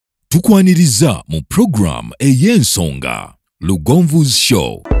Tukwaniriza mu program ey'ensonga Lugonvu's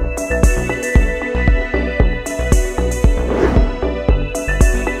Show.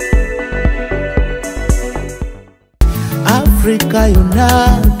 Africa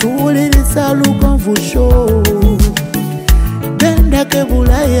yona tuwuliriza Lugonvu Show. Benda ke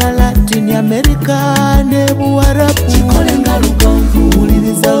Bulaya, Latin America ne Buarabu. Chikolenga Lugonvu,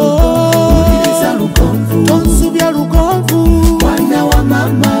 wuliriza Lugonvu. Tonsubya Lugonvu, mwana wa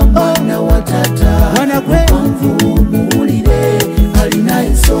mama, mwana wa tata. Mwana kwe Lugonvu, muwulire alina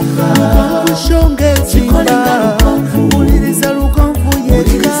ensonga. Lugonvu shongezi, chikolenga Lugonvu, wuliriza Lugonvu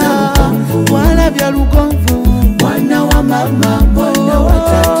yeka. Walabya Lugonvu, mwana wa mama, mwana wa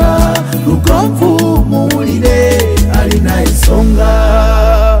tata. Lugonvu, muwulire alina ensonga.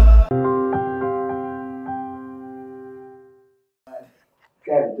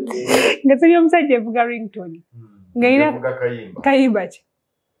 Ngasabye omusajja evuga ringtone. Ngaira kayimba ki?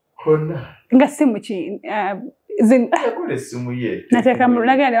 Konna. Nga simu ki Yakole simu ye. nateka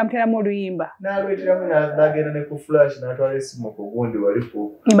nagenda bamuteramu oluyimba. Nalweteramu nagenda ne ku flash n'atwala esimu ku gundi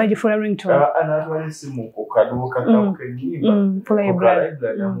waliko. Nibagifula ringtone. N'atwala esimu ku kaduuka k'enyimba. Fula library.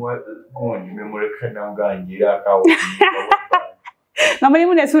 Gundi memuleka namuganyira akawo. Nga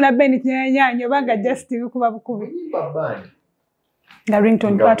mulimu nesula bendi kinyanyanyo banga just bikuba bukubi. Nyimba bandi. Nga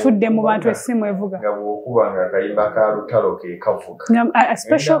ringtone twatudde mu bantu essimu evuga. Nga bw'okuba nga akayimba ka lutalo ke kavuga. A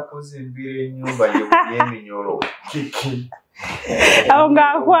special kuzimbira ennyumba y'eminyolo. awo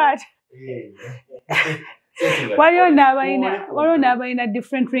ng'akwata. Waliwo n'abalina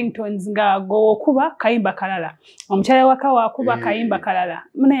different ringtones nga gwokuba kayimba kalala. Omukyala waka wakuba kayimba kalala.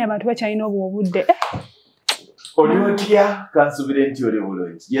 Munaye abantu bakyalina obwo obudde. Oli otya kansubire nti oli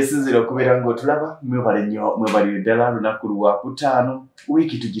bulungi. Yesinzira okubeera ng'otulaba mwebale nnyo mwebalire ddala lunaku lwakutaano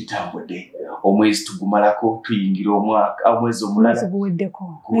wiiki tugitambudde. Omwezi tugumalako tuyingira omwezi omulala. Omwezi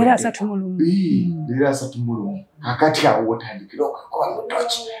guweddeko. Leero 31. Leero 31. Akati awo wotandikira okukola mu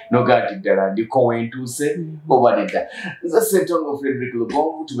ntoki. Noga nti ddala ndiko wentuuse oba nedda. Nze Ssentongo Frederick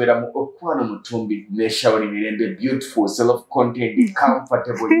Lugonvu tubeera mu Okwano Mutumbi ne Shauri Mirembe, beautiful, self-contained,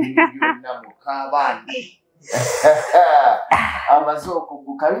 comfortable, byonna mukaabandi. Amazoko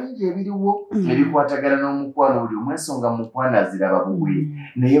bukalungi ebiriwo ebikwatagana n'omukwano buli omwensonga mukwano aziraba bubwe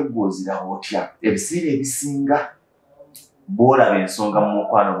naye gw'oziraba otya. Ebiseera ebisinga bw'olaba ensonga mu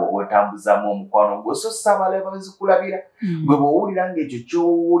mukwano bw'otambuzamu omukwano gwo so sabalaba bazikulabira gwe bw'owulira ng'ekyo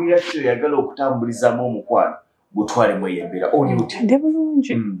ky'owulira kyoyagala okutambulizamu omukwano gutwalemu eyembera oli otya. Ndi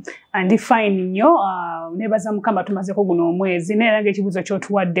bulungi andi fine nnyo. Nebaza Mukama tumazeko guno omwezi naye era ng'ekibuuzo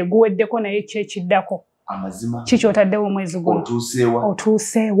ky'otuwadde guweddeko naye kyekiddako. Amazima. Kiki otaddewo omwezi guno?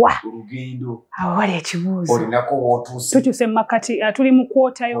 Otuuseewa. Olugendo. Awo wali ekibuuzo. Olinako w'otuuse. Tukyuse mu makati tuli mu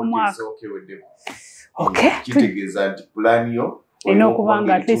kwota y'omwaka. Okay. Kitegeeza nti pulaani yo olina okuba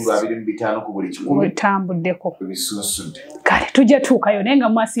nga at least 25 ku buli 10 otambuddeko. Ebisunsudde. Kale tujja tuukayo naye nga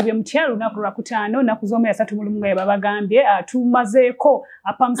mwasiibye mutya lunaku lwakutaano nnaku z'omwezi 31 nga bye babagambye tumazeeko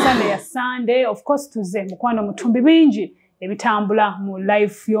apamusande ya Sunday. Of course tuze mukwano mutumbi bingi ebitambula mu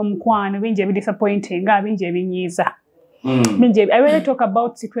life y'omukwano bingi ebidisappointing bingi ebinyiiza. Bingi I really talk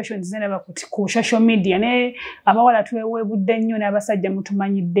about situations zenaba ku social media ne abawala tuweebudde nnyo n'abasajja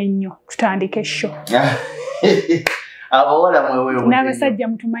mutumanyidde nnyo. Tutandike esho. Abawala mweweebudde n'abasajja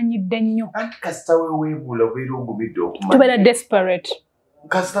mutumanyidde nnyo. Kasita weeweebuula obeera ogumidde okumanya. Tubeera desperate.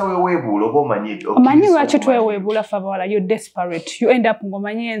 Kasita weeweebuula oba omanyidde. Omanyi lwaki tweweebuula ffe abawala? You're desperate. You end up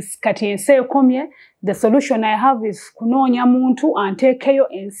ng'omanyi kati ensi ekomye. The solution I have is kunoonya muntu anteekeyo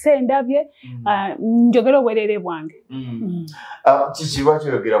ensi endabye njogera obwerere bwange. Kiki lwaki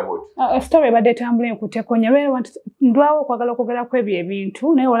oyogera bw'otyo? Story ebadde etambula enkutekonya ndwawo okwagala okwogera kw'ebyo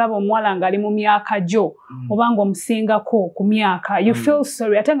ebintu naye olaba omuwala ng'ali mu myaka gyo oba ng'omusingako ku myaka you feel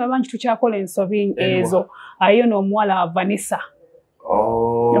sorry ate nga bangi tukyakola ensobi ezo. Ayo n'omuwala Vanessa.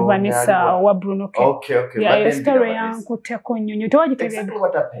 Vanessa wa Bruno K. Ya story yankuteko nnyo tewagitegeera.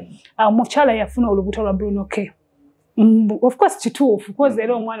 Omukyala yafuna olubuto lwa Bruno K. Of course kituufu because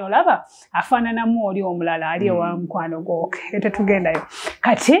era omwana olaba afaananamu oli omulala ali ewa mukwano gwo. Tetugendayo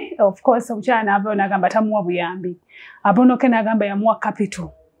kati of course omukyala n'avaayo n'agamba tamuwa buyambi. Bruno K n'agamba yamuwa capital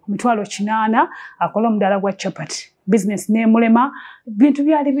emitwalo 8 akola omudaala gwa chapati business n'emulema bintu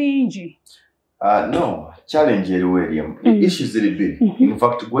byali bingi. No, challenge eriwo erimu. Issue ziri bbiri. In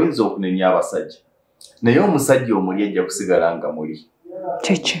fact, gwenza okunenya abasajja. Naye omusajja omuli ajja kusigala nga muli.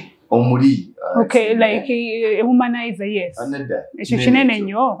 Cheche. Omuli. Okay, like a womanizer, yes. Anada. Ekyo kinene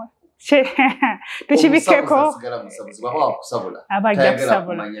nnyo. Tukibikeko. Abajja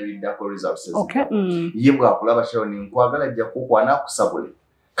kusabula. Okay. Ye bw'akulaba Sharon nkwagala ajja kukwana kusabule.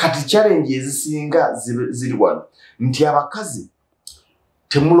 Kati challenge ezisinga ziri wano. Nti abakazi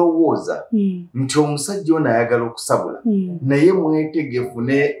temulowooza nti omusajja ono ayagala okusabula naye mwetegefu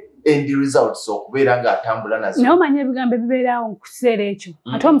ne end results okubeera ng'atambula nazo. Naye omanya ebigambo ebibeerawo mu kiseera ekyo.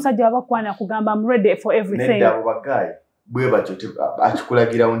 Ate omusajja waba kwana kugamba I'm ready for everything. Nedda abo bagaayi bwe batyo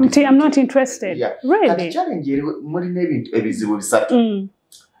akikulagirawo nti I'm not interested. Really? Kati challenge eri mulina ebintu ebizibu bisatu.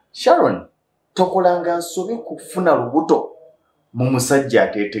 Sharon, tokolanga nsobe kufuna lubuto mu musajja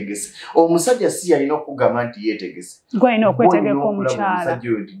ateetegese. Omusajja si yalina okugamba nti yeetegese. Gwalina okwetegeka omukyala.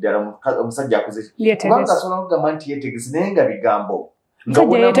 Omusajja akuze. Kubanga asobola okugamba nti yeetegese naye nga bigambo.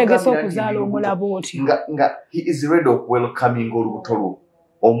 Omusajja yeetegese okuzaala omulabo otyo. Nga he is ready welcoming olubuto lwo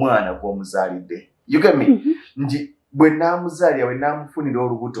omwana gw'omuzaalidde. You get me? Nti bwe naamuzaalira bwe naamufunira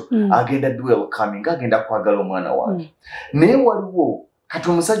olubuto agenda welcoming agenda kwagala omwana wange. Naye waliwo kati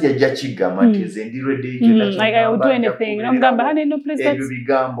omusajja ajja kigamba nti nze ndi ready ebyo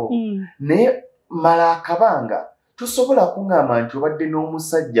bigambo. Naye mala akabanga tosobola kuŋŋamba nti obadde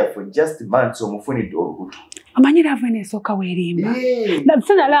n'omusajja for just months omufunidde olubuto. Amanyi love esooka weerimba.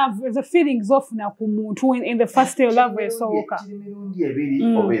 Nafuna love the feelings ofuna ku muntu in the first day love esooka. Emirundi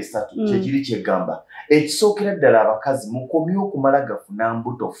ebiri oba esatu kyekiri kyegamba. Ekisookera ddala abakazi mukomye okumala gafuna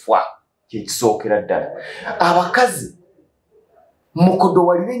mbuto fwa kyekisookera ddala. Abakazi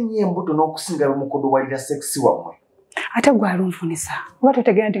mukodowalira ennyo embuto n'okusinga mukodowalira sekisi wammwe. Ate gwalunfunisa oba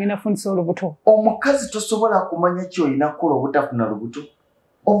totegera nti ngenda funisa olubuto. Omukazi tosobola kumanya ky'olina kukola obutafuna lubuto.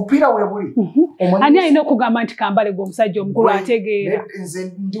 Omupiira we buli. Ani alina okugamba nti kambale gwe omusajja omukulu ategeera.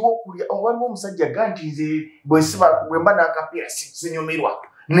 Nze ndiwo okulya waliwo omusajja ga nti nze bwe mba n'akapiira sinyumirwa.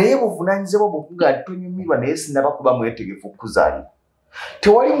 Naye buvunaanyizibwa bwokuga nti tonyumirwa naye sinaba kuba mwetegefu okuzaalira.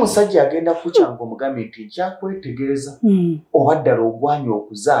 Tewali musajja agenda kukyanga omugambe nti nkyakwetegereza oba ddala ogwanye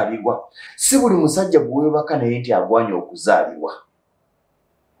okuzaalibwa. Si buli musajja gwe weebaka naye nti agwanye okuzaalibwa.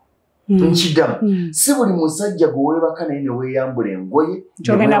 Nkiddamu si buli musajja gwe weebaka naye ne weeyambula engoye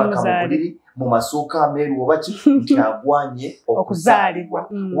mu masuuka ameeru oba ki nti agwanye okuzaalibwa.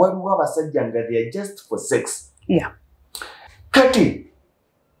 Waliwo abasajja nga they are just for sex. Kati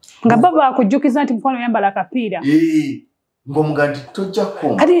nga baba akujjukiza nti mukwano yambala akapiira. Ng'omugandi tojja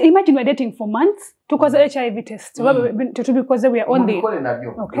kumba. Kati imagine we're dating for months tukoze HIV test. Because we are on the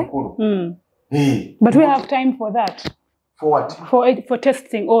okay. But we have time for that. For what? For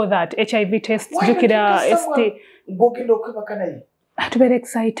testing all that HIV test. Jukira ST. Ng'ogenda okwebaka naye. Tubere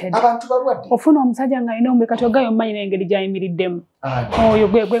excited. Abantu balwadde. Ofuna omusajja nga alina omwe kati ogayo omanyi n'engeri gy'ayimiriddemu. Oyo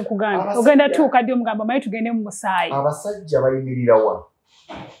gwe nkugamba. Ogenda tuuka ddi omugamba maye tugende mu musaayi. Abasajja bayimirira wa?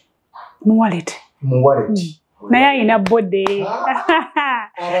 Mu wallet. Mu wallet. Naye alina bode.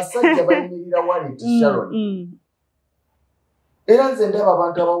 Abasajja bayimirira wallet Sharon. Era nze ndaba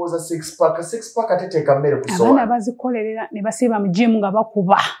abantu abawoza six pack ateteeka mmere ku sowa. Abaana bazikolerera ne basiiba mu gym nga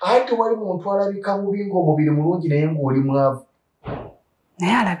bakuba. Ate wali muntu alabika bubi ng'omubiri mulungi naye ng'oli mwavu.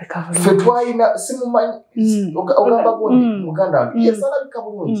 Naye alabika bulungi. Ffe twalina simumanyi ogamba gundi muganda wange. Yes, alabika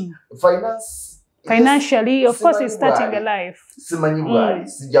bulungi. Financially, of course, he's starting a life. Simanyi bwali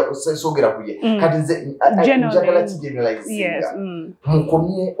sogera kuye. Kati nze njagala kigeneralizinga.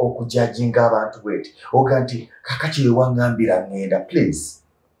 Mukomye okujajinga abantu bweti. Oga nti kakaki wewangambira ngenda please.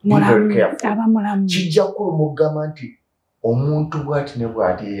 Be very careful. Kijja kulumugamba nti omuntu bwati ne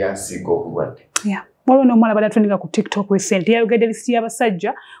bwati yansiga obulwadde. Waliwo n'omuwala badatundika ku TikTok recent yayogedde lisiti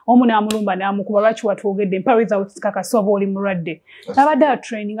y'abasajja omu n'amulumba n'amukuba lwaki watwogedde mpa results kakasi oba oli mulwadde. Abadde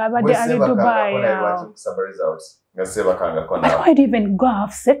atraining abadde ali Dubai. But why do you even go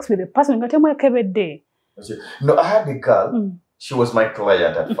have sex with a person nga temwekebedde? No, I had a girl. She was my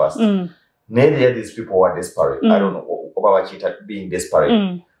client at first. Naye these people were desperate. I don't know about being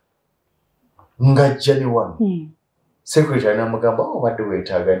desperate. Ngajja ne wange. Secretary namugamba obadde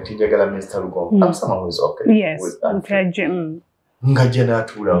weetaaga nti njagala Mr. Lugongo. I'm someone who is okay. Yes, ngajja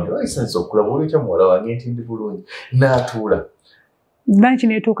n'atuula wano license okulaba olwekya muwala wange nti ndi bulungi n'atuula. Lunch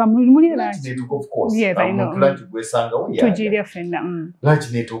neetuuka muli lunch. Neetuuka of course. Yes, I know. Lunch gwesangawo tugirya ffenna.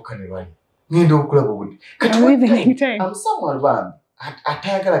 Lunch neetuuka ne bali. Ngenda okulaba obudde. I'm someone bambi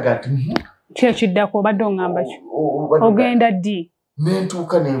atayagalaga nti kyo kiddako obadde oŋŋamba ki? Ogenda ddi?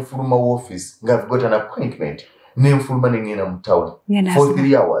 Nentuuka nenfuluma office nga I've got an appointment. Nenfuluma nengenda mu town for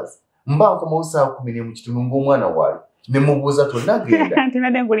 3 hours. Mba nkomawo ssaawa 11 ng'omwana waali. Ne mubuuza tonnagenda.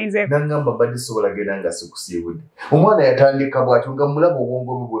 N'angamba mbadde sobola genda nga sikusiibudde. Omwana yatandika bw'atyo nga mulaba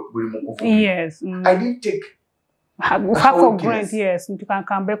obwongo buli mu kuvuga. Yes. I didn't take half of grant, yes.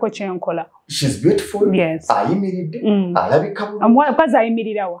 Ntukambeko kyenkola. She's beautiful. Yes. Ayimiridde. Alabika bulungi. Omwana kwaza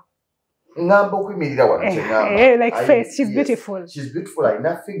ayimirira wa? Ngamba okuyimirira wano kyengamba. Like face, she's beautiful. She's beautiful.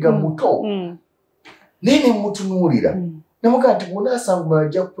 Alina figure muto. Naye ne mutunuulira. Namuga nti munasanga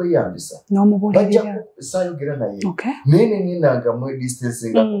bajja kweyambisa. Bajja sayogera naye. Nene ninanga mu distance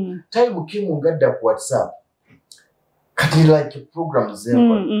nga. Time kimu ngadda ku WhatsApp. Kati like programs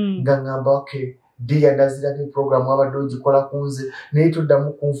zeko. Ngangamba okay. Dia ndazira ni program abadde gikola kunze naye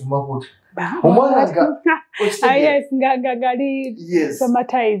tuddamu kunvuma kuti. Omwana nga yes gali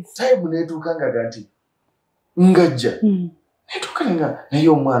traumatized. Time netukanga ganti ngajja. Netukanga naye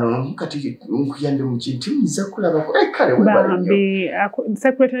omwana omukati nkuyande mu kintu nza kulaba ko kale bambi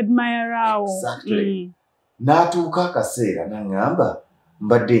secret admirer. Exactly. Natuuka akaseera nangamba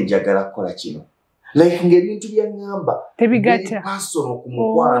mbadde njagala kukola kino. Like ng'ebintu bya ngamba tebigata personal ku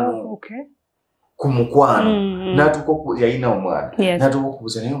mukwano. Ku mukwano natuuka ku yalina omwana natuuka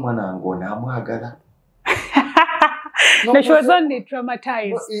okubuuza naye omwana wange onaamwagala. No, she was only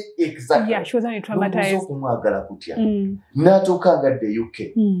traumatized. Exactly. Yeah, she was only traumatized. Kumwagala kutya. Natuuka ngadde UK.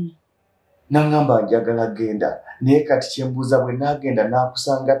 Nangamba njagala genda. Naye kati kyembuuza bwe nagenda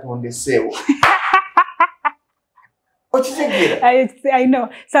nakusanga tondeseewo. I know.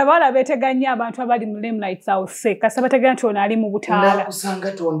 Sabala beteganya abantu abali mu Limelight House. Kasa bateganya nti ono ali mu butaala.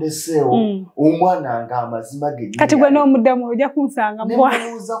 Nakusanga tondeseewo. Omwana nga amazima ge. Kati gwe n'omuddamu ojja kunsanga mbwa.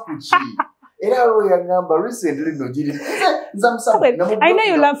 Nemubuuza ku ki? Era lo yangamba recently no jiri. I know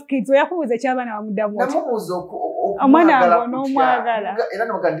you love kids. Oyakubuuza eky'abaana bamuddamu. Namubuuza omwana n'omwagala. Era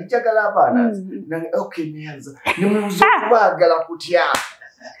namuga njagala abaana. Okay nyanza. Nemubuuza okubaagala kutya.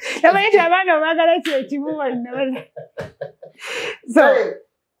 Yamanyi abaana omwagala kyekimu bonna. So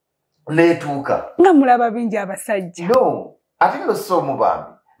neetuuka. Nga mulaba bingi abasajja. No, ate nno so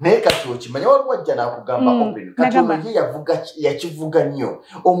mubambi. Naye kati okimanya waliwo ajja n'akugamba open. Kati ono ye yakivuga nnyo.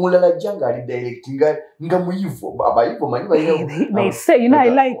 Omulala ajja ng'ali direct nga muyivu. Abayivu manyi balina. They say, you know, I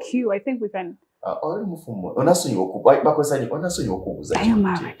like you. I think we can. Oli mufumu. Onasonyiwa okubuuza. Are you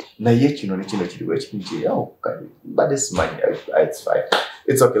married? Naye kino ne kino kiriwo ekintu kyeyawo. But it's money. It's fine.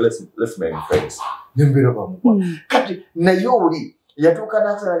 It's okay. Let's make friends. Nembera bamuwa. Kati naye oli yatuuka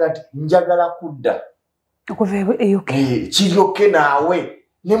n'asanga nti njagala kudda. Okuva UK. Kiryoke naawe.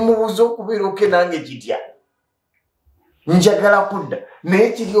 Nemubuuza okubeera oke nange kitya. Njagala kudda.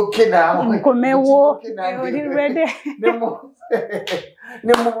 Naye kiryoke naawe. Nkomewo. Oli ready. Nemubuuza.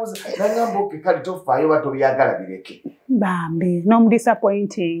 Nangamba oke kale tofaayo oba tobyagala bireke. Bambi. No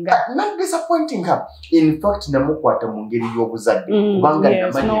disappointing. Not disappointing her. In fact, namukwata mu ngeri y'obuzadde. Kubanga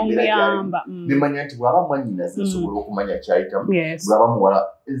namanya embeera gy'alimu. Nemanya nti bw'aba mwannyinaze nsobola okumanya kyayitamu. Bw'aba muwala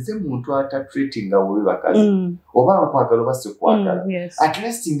nze muntu atatreatinga bubi bakazi. Oba nkwagala oba sikwagala. At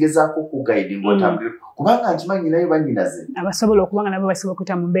least ngezaako okuguiding otambulire. Kubanga nkimanyi nayo bannyinaze. Abasobola okubanga nabo basobola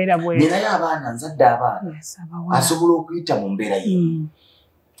okuyita mu mbeera bw'eyo. Ninayo abaana nzadde abaana. Asobola okuyita mu mbeera ye.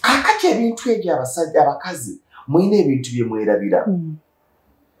 Kakati ebintu ebyo abakazi mulina ebintu bye mwerabira.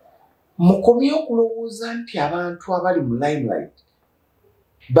 Mukomye okulowooza nti abantu abali mu limelight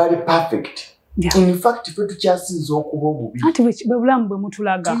bali perfect. In fact, ffe tukyasinza okuba obubi. Ati bwe bulamu bwe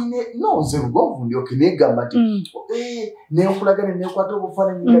mutulaga. No, nze lugonvu ndyoke neegamba nti neekulagane neekwata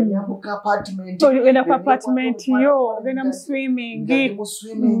obufaananyi nga nyambuka apartment. Ogenda ku apartment yo, ogenda mu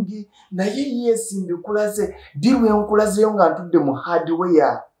swimming. Naye yeesimbi kulaze. Dirwe nkulazeyo nga ntudde mu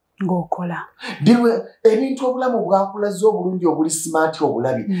hardware. Ng'okola. Dirwe ebintu obulamu bwakulaze obulungi obuli smart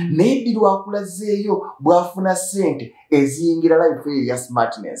obulabi. Naye dirwe akulazeeyo bwafuna ssente eziyingira life eyo ya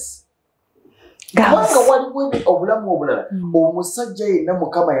smartness. Kubanga waliwo obulamu obulala omusajja yenna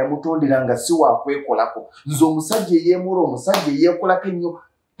Mukama yamutondera nga si wakwekolako. Nze omusajja eyeemula omusajja eyeekolako ennyo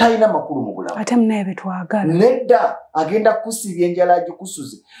talina makulu mu bulamu. Ate munaye betwagala. Nedda agenda kusibya enjala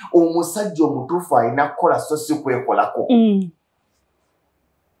agikusuze. Omusajja omutuufu alina kukola so si kwekolako.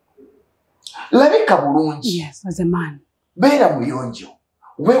 Labika bulungi. Yes, as a man. Beera muyonjo.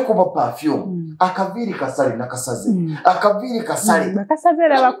 Weekuba perfume. Akaviiri kasale nakasaze. Akaviiri kasale. Bakasaze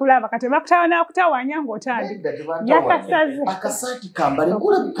era bakulaba kati bakutawana kutawanya ng'otandi. Yakasaze. Akasaati kambale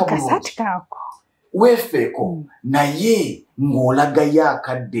ngulabika bulungi. Akasaati kaako. Weefeeko naye ng'olagayo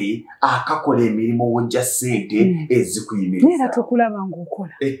akadde akakola emirimu wojja ssente ezikuyimiriza. Neera tukulaba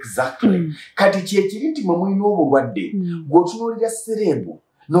ng'okola. Exactly. Kati kyekiri nti mwe mulina obulwadde gw'otunuulira serebu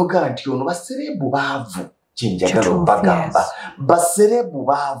noga nti ono baserebu baavu. Kyenjagala obagamba. Baserebu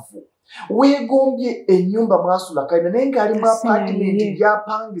baavu. Weegombye ennyumba mwasula kalina naye ng'ali mu apartment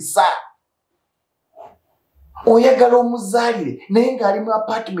gy'apangisa. Oyagala omuzaalire naye ng'ali mu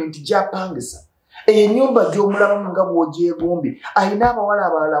apartment gy'apangisa. Ennyumba gy'omulabamu nga bw'ogyegombye alina abawala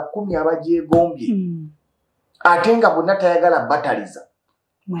abalala 10 abagyegombye. Ate nga bonna tayagala bataliza.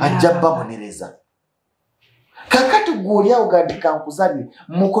 Ajja babonereza. Kakati gw'oli awo gandi kankuzalire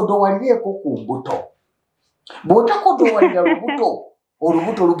mukodowalireeko ku mbuto. Bw'otakodowalira lubuto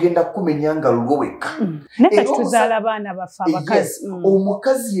olubuto lugenda kumenya nga lulwo wekka nekati tuzaala abaana bafa abakazi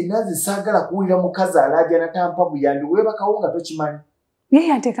omukazi yenna azisaagala kuwulira mukazi alaja natampa buyambi weebakawo nga tokimanyi ye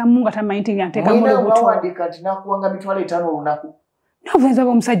yanteekamu nga tamanyi nti yanteekamu olubuto wandika nti nakuwanga mitwalo 5 olunaku novenza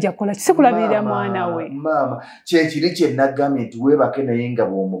b'omusajja kukola kisikulabirira mwana we maama kyekiri kye nagambye nti weebake naye nga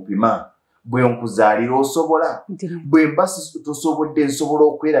bw'omupima bwe nkuzaalira osobola bwe mba tosobodde nsobola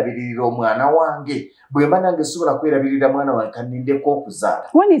okwerabiririra omwana wange bwe mba nange sobola kwerabirira mwana wange kanindeko okuzaala.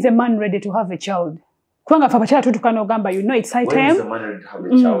 When is a man ready to have a child? Kubanga fe abakyala tutuuka n'ogamba you know it's high time. When is a man ready to have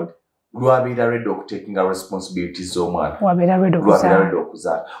a child? Lwabeera ready okutekinga responsibilities z'omwana. Lwabeera ready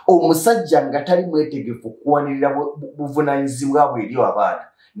okuzaala. Omusajja nga tali mwetegefu kuwanirira buvunaanyizibwa bwe eri abaana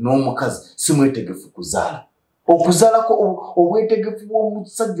n'omukazi si mwetegefu kuzaala. Okuzaalako obwetegefu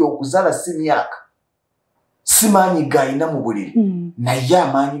bw'omusajja okuzaala si myaka si maanyi g'alina mu buliri naye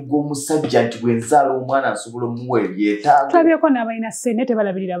amaanyi g'omusajja nti bwe nzaala omwana nsobola omuwa ebyetaago. Tulabyeko n'abalina ssente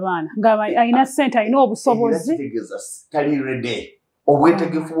tebalabirira baana ng'alina ssente alina obusobozi. Kitegeeza tali rede.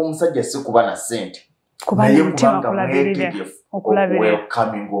 Obwetegefu bw'omusajja si kuba na ssente naye kubanga mwetegefu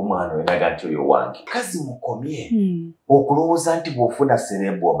okuwelkaminga omwana we naga nti oyo wange. Kazi mukomye okulowooza nti bw'ofuna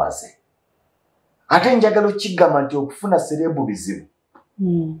serebu omaze. Ate njagala okigamba nti okufuna serebu bizibu.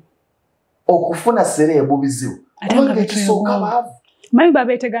 Okufuna serebu bizibu. Kubanga tusooka baavu. Manyi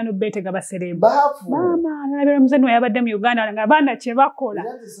babeetega n'obeetega baserebu. Baavu. Maama nalabira muzanyi we yabadde mu Uganda nga abaana kye bakola.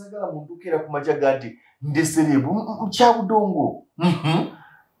 Era nze saagala muntu keera ku majaga nti ndi serebu mukyabudongo.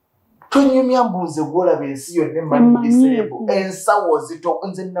 Tonyumya mbuze gwolaba ensi yonna emmanyi ndi serebu. Ensawo zito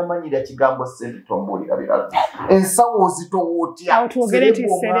nze namanyira kigambo sente tombuulira birala. Ensawo zito wootya.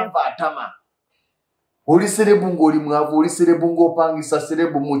 Serebu omwava atama. Oli serebu ng'oli mwavu, oli serebu ng'opangisa,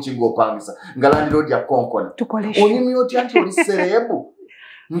 serebu muki ng'opangisa. Nga landlord ya konkona. Onyumya otya nti oli serebu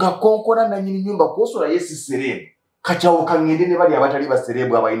nga konkona nannyini nyumba kwosola yesi serebu. Kachawo kangende ne bali abatali ba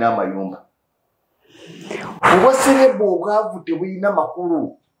serebu abalina amayumba. Obwa serebu obwavu tebulina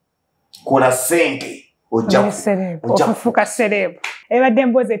makulu. Kola sente. Ofufuka serebu. Ebadde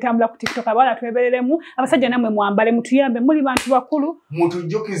emboozi etambula ku TikTok abawala twebereremu abasajja namwe mwambale mutuyambe muli bantu bakulu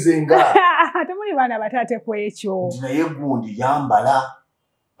mutujjukize nga temuli baana bataate ku ekyo naye gundi yambala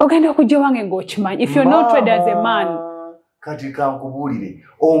ogenda okujja wange ng'okimanyi if you're not ready as a man kati kankubuulire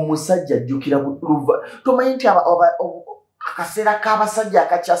omusajja ajjukira luva tomanyi nti akaseera k'abasajja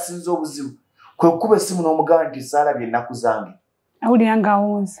akakyasinza obuzibu kwe kuba essimu n'omugamba nti saalabye ennaku zange awulira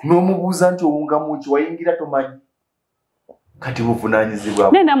ng'awunze n'omubuuza nti owungamu ki wayingira tomanyi kati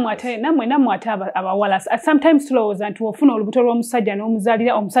buvunanyizibwa namwe ate abawala sometimes tulowooza nti ofuna olubuto lw'omusajja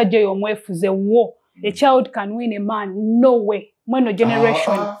n'omuzaalira omusajja oyo omwefuze wo a child can win a man no way mweno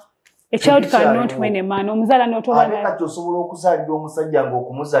generation a child cannot win a man omuzaala n'otobana kati osobola okuzaalira omusajja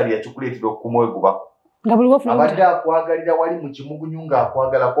ng'okumuzaalira kikuleetera okumwegubako nga buli wofuna abadde akwagalira wali mu kimugunyu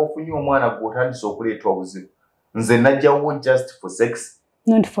ng'akwagala k'ofunye omwana gw'otandise okuleeta obuzibu nze najjawo just for sex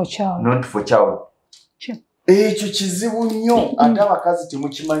not for child ekyo kizibu nnyo ate abakazi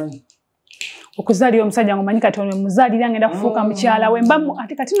temukimanyi okuzaalira omusajja ng'omanyi kati ono muzaalira ngenda kufuuka mukyala we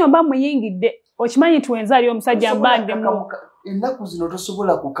ate kati no mba muyingidde okimanyi nti wenzaalira omusajja mbaddemu ennaku zino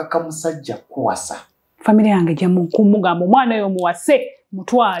tosobola kukaka musajja kuwasa famire yange kumugamba omwana oyo muwase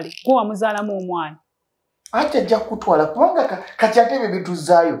mutwale gwe wamuzaalamu omwana ate ajja kutwala kubanga kati ate ebyo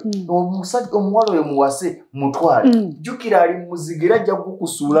bituzaayo omuwala oyo muwase mutwale jjukira ali muzige era ajja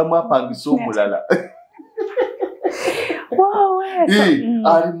kukusuulamu apangisa omulala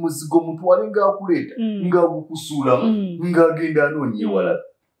ali muzigo mutwale ng'akuleeta ng'agukusuulamu ng'agenda anoonya ewalala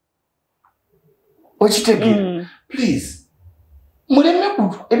okitegeera please muleme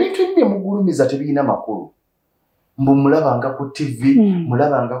ebintu ebyo mugulumiza tebirina makulu mbu mulabanga ku TV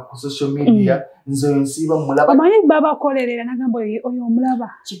mulabanga ku social media nze nsiba mulaba omanyi babakolerera nagamba oyo omulaba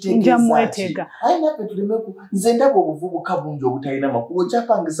nja mwetega ayi nafe tulemeku nze ndaba obuvubuka bungi obutalina makulu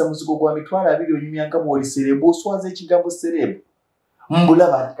okyapangisa muzigo gwa mitwalo 2 onyumyanga bw'oli serebu oswaza ekigambo serebu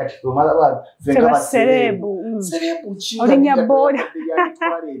mbulaba kati tomalaba fenga serebu olinya boda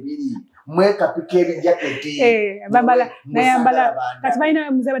mwekapika ebijaketi babala nayambala kati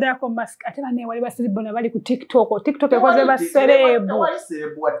balina muze badako mask ate bane wali basiribona bali ku TikTok ekoze baserebu wali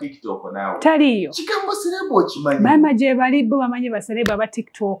serebu wa TikTok nawe taliyo kigambo serebu okimanyi mama je bali bo bamanyi baserebu aba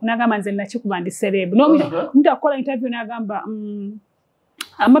TikTok nagamba nze nakikuba ndi serebu n'omuntu akola interview nagamba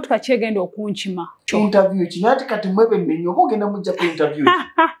amatuka kyegenda okunkima interview kinati kati mwebe nnyo ogenda mujja ku interview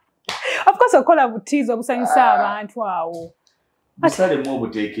of course okola butizo obusanyusa abantu awo busale mu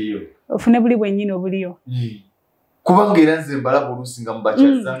obuteekeyo ofune buli bwennyini obuliyo kubanga era nze mbalaba oluusi nga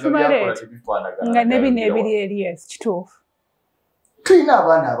mubakyazanga byakola tebifaanagana nga nebino ebiri eri kituufu Tuyina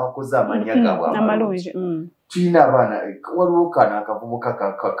abaana abakoze amanya gaabwe amalungi. Tuyina abaana waliwo kana akavubuka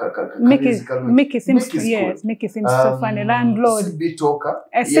Mickey seems so funny. Landlord. CB Toka.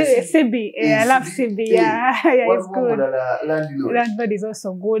 CB. I love CB. Yeah, it's good. Landlord is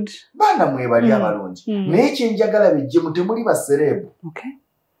also good. Baana mwebali abalungi. Naye kyenjagala bijjemu temuli baserebu. Okay.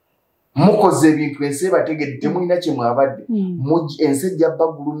 Mukoze ebintu ensi bategedde temulina kye mwabadde. Ensi ejja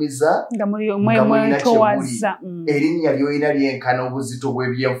bagulumiza nga mulina kyewaza. Erinnya ly'olina lyenkana obuzito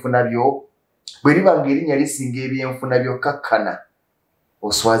bw'ebyenfuna byo. Bwe liba ng'erinnya lisinga ebyenfuna byo kakkana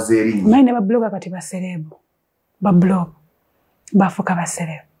oswaza erinnya. Manye ne babloga kati baserebu. Bablog. Bafuuka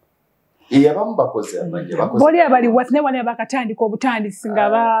baserebu. Abamu bakoze amanya bakoze. Boli abali wasi ne wali abakatandika obutandisi nga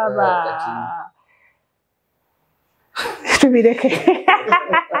baba. Tubireke.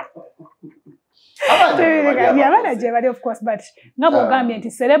 Abaana gye bali of course but nga bw'ogambye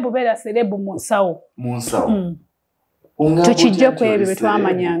nti serebu beera serebu mu nsawo. Mu nsawo. Tukijja ku ebyo bye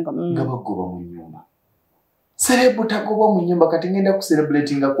twamanyanga. Nga bagoba mu nnyumba. Serebu tagoba mu nnyumba kati ngenda ku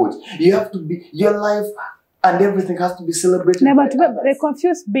celebrating coach. You have to be your life and everything has to be celebrated. No, but they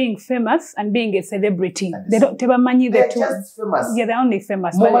confuse being famous and being a celebrity. They don't tell money the two. Just famous. Yeah, they're only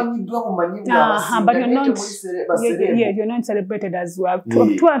famous. But you're not. Yeah, you're not celebrated as well.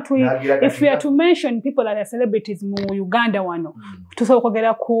 If we are to mention people that are celebrities, mu Uganda wano,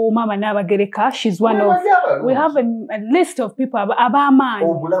 tusokogera ku Mama Nabagereka. She's one of. We have a list of people. Abaman.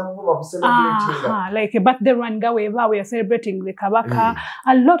 Like a birthday run gawe we are celebrating the Kabaka.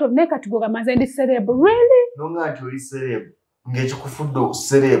 A lot of nekatugoga mazende celeb. Really? Nonga nti oli serebu ng'ekikufudde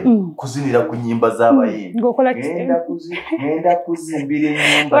serebu kuzinira ku nnyimba z'abayimbi ngenda kuzimbira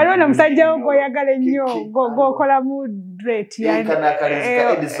ennyumba waliwo n'omusajja wo gw'oyagala ennyo gw'okola mu dret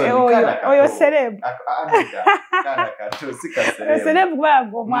oyo serebu serebu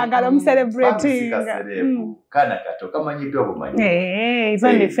gwago omwagala omucelebratinga kana kato kamanyiddwa bumanyi he's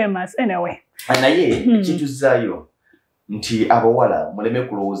only famous anyway naye kituzaayo nti abawala muleme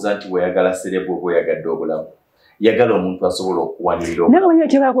kulowooza nti weeyagala serebu oba oyagadde obulamu yagala omuntu asobola okuwanirira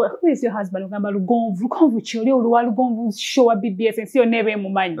who is your husband ogamba lugonvu ki oli oluwa lugonvu show wa BBS ensi yonna eba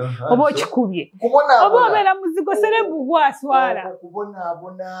emumanyi oba okikubye oba obeera muzigo serebu gwaswala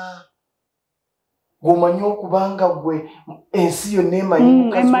kubonaabona gwomanyi okubanga gwe ensi yonna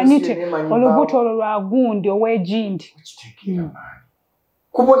emanyi olubuto olwo lwagundi ow'egindi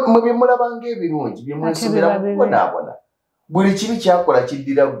mwe bye mulabanga ebirungi bye mwesomeramu kubonaabona buli kibi kyakola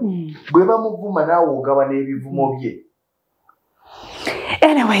kiddira bwe bamuvuma naawe ogaba n'ebivumo bye.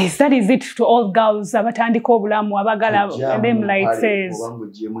 Anyways, that is it to all girls abatandika obulamu abagala them like says obango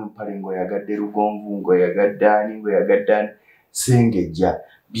gyemu empale ng'oyagadde lugonvu ng'oyagadde ani sengejja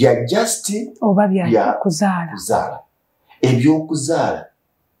bya just oba bya kuzaala ebyokuzaala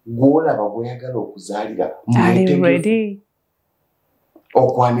gw'olaba gw'oyagala okuzaalira ready.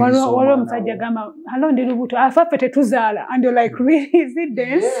 Waliwo omusajja gamba alondi lubuto afaffe tetuzaala and you're like really is it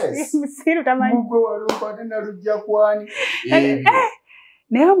dance musiru tamanyi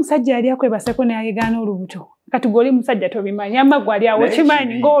naye omusajja yali akwebaseko nayegaana olubuto kati gw'oli musajja tobimanyi amaggwa ali awo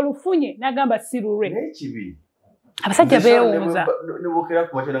kimanyi ng'olufunye n'agamba sirulwe abasajja beewuuza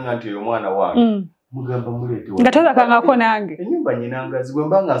nga tozakangako nange ennyumba nyinangazi bwe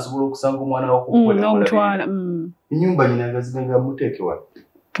mba nga nsobola okusanga omwana n'omutwala ennyumba nyinangazi nga muteekewa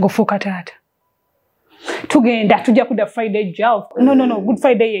gufuuka taata tugenda tujja kudda Friday ja no Good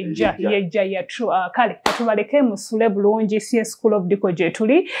Friday yejja ya true kale tubaleke musule bulungi CS School of Deco gye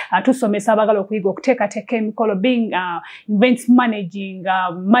tuli tusomesa abagala okuyiga okuteekateeka emikolo being events managing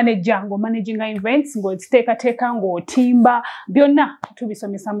managing events ng'oziteekateeka ng'otimba byonna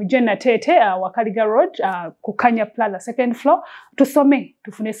tubisomesa mu Jenna Tete Wakaliga Road ku Kanya Plaza second floor tusome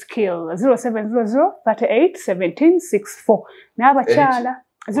tufune skill 0700 38 17 64 n'abakyala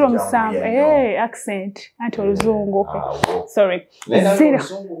 07 accent anti oluzungu sorry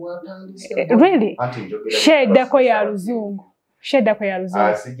really sheddako ya luzungu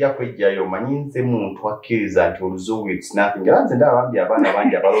sijja kwejjayo manyi nze muntu akkiriza nti oluzungu it's nothing era nze ndaba bambi abaana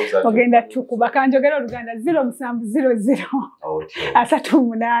bangi abalowooza ogenda tukuba kanjogera oluganda 0700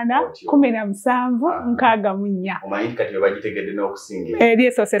 38 17 64 omanyi kati bwe bagitegedde n'okusinga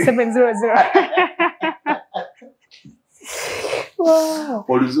eryeso 700 Wow.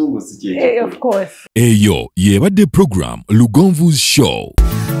 Of course. Eyo yebadde program Lugonvu's Show.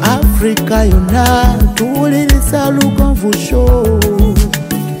 Africa yonna tuwuliriza Lugonvu Show.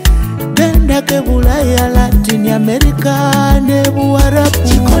 Genda ke Bulaya, Latin America ne Buarabu.